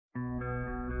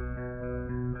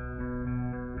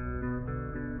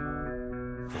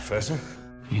Professor?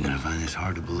 You're gonna find this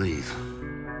hard to believe.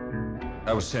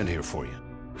 I was sent here for you.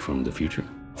 From the future?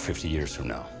 50 years from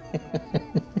now.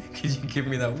 Could you give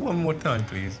me that one more time,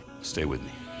 please? Stay with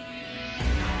me.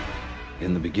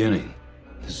 In the beginning,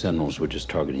 the Sentinels were just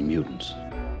targeting mutants.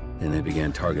 Then they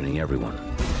began targeting everyone.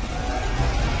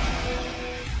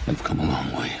 They've come a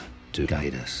long way to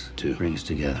guide us, to bring us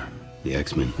together. The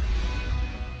X-Men,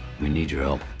 we need your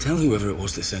help. Tell whoever it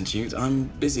was that sent you. I'm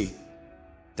busy.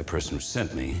 The person who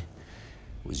sent me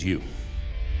was you.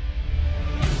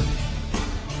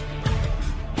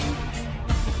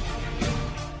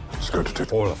 It's going to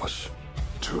take all of us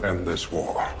to end this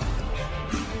war.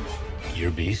 You're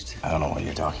a beast. I don't know what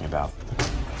you're talking about.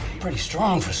 Pretty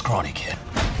strong for a scrawny kid.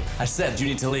 I said you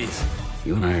need to leave.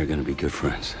 You and I are gonna be good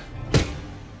friends.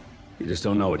 You just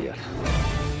don't know it yet.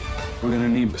 We're gonna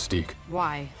need Mystique.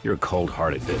 Why? You're a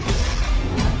cold-hearted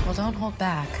bitch. Well, don't hold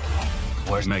back.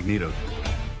 Where's Magneto?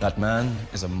 That man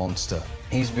is a monster.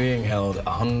 He's being held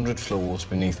 100 floors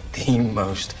beneath the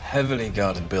most heavily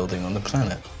guarded building on the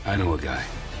planet. I know a guy.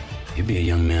 He'd be a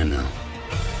young man now.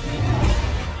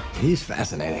 He's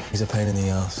fascinating. He's a pain in the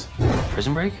ass.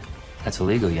 Prison break? That's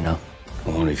illegal, you know.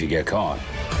 Well, only if you get caught.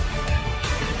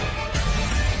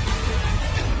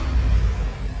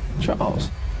 Charles.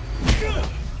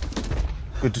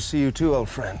 Good to see you too, old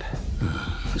friend.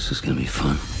 This is gonna be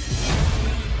fun.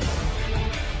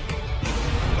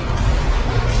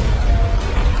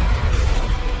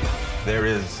 There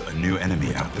is a new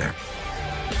enemy out there.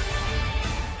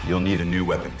 You'll need a new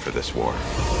weapon for this war.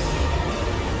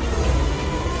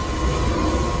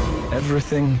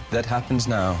 Everything that happens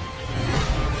now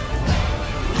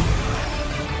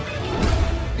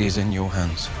is in your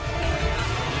hands.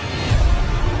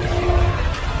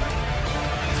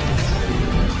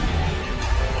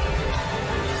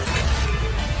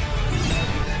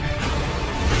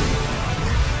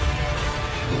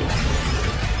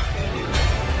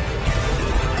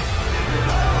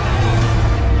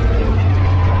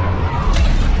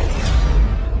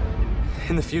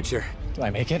 In the future. Do I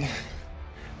make it?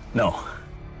 No.